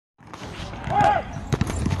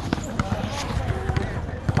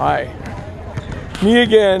Hi. Me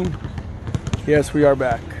again. Yes, we are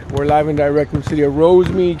back. We're live and direct from the city of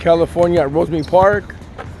Rosemead, California at Rosemead Park.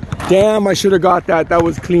 Damn, I should have got that. That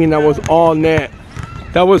was clean. That was all net.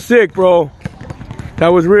 That was sick, bro. That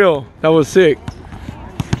was real. That was sick.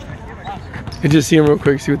 You just see them real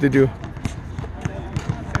quick, see what they do.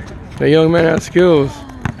 That young man has skills.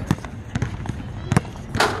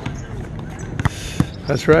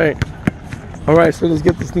 That's right. All right, so let's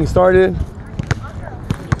get this thing started.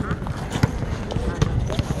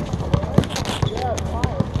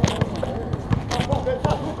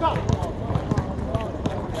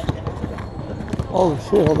 Oh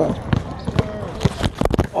shit, hold on.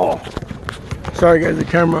 Oh, sorry guys, the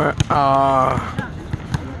camera,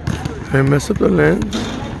 did I mess up the lens?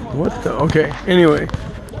 What the, okay, anyway,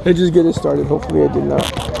 let's just get it started. Hopefully I did not.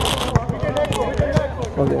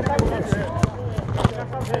 Okay.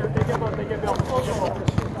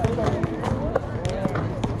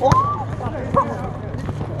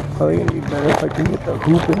 Probably gonna be better if I can get the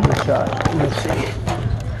hoop in the shot. Let's see.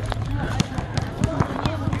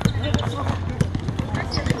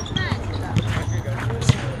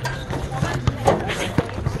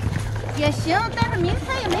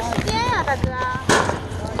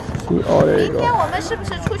 Oh, there you go.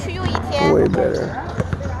 Way better.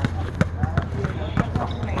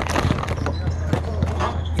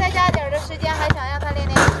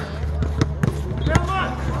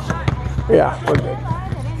 Yeah, we're good.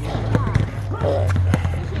 Alright.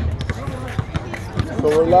 So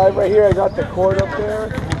we're live right here. I got the cord up there.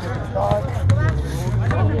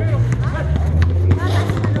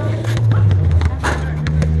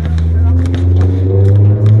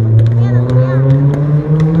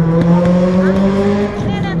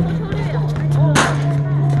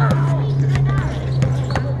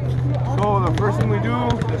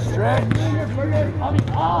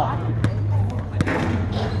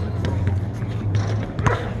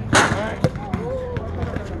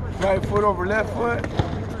 Right foot over left foot,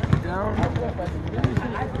 down.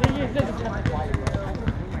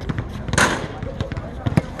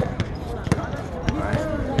 Right.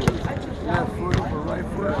 Left foot over right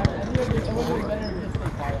foot.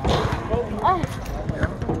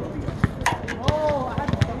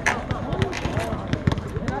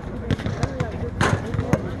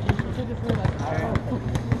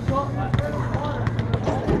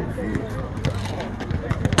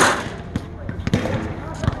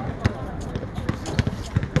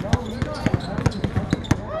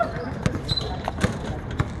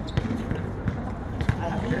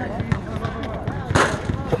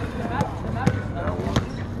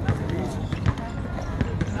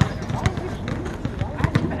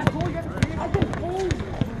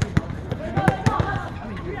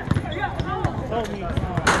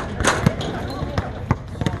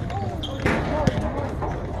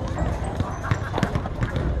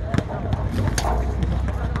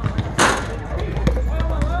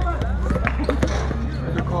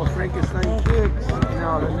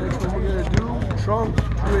 Now the next one we're gonna do, trunk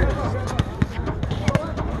twist.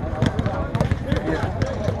 Yeah.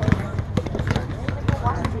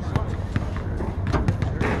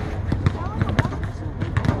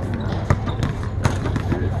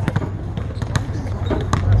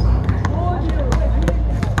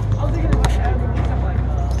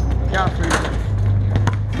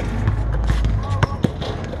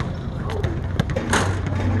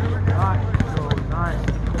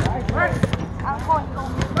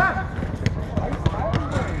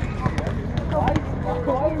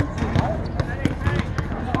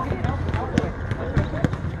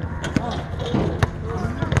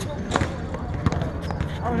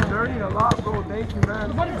 A lot, bro. Thank you, man.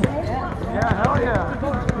 Yeah, hell yeah.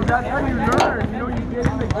 That's how you learn. You know, you get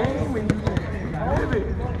in the game and you live it.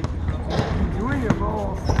 You're doing it,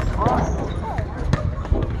 bro. Awesome.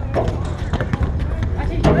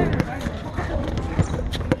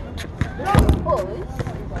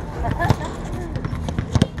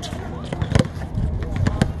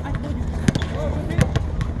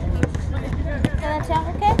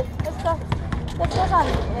 Okay, let's go. 在车上，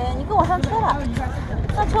你跟我上车了。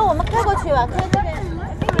上车我们开过去吧，开这边。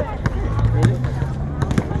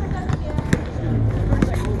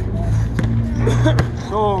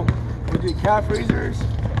So we did calf raisers.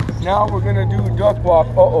 Now we're gonna do duck walk.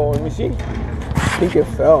 Uh-oh, let me see. I think it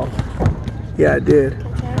fell. Yeah, it did.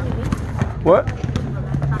 What?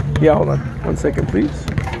 Yeah, hold on. 1 second, please.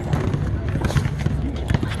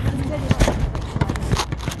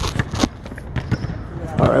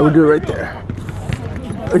 All right, we'll do it right there.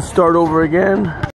 Let's start over again.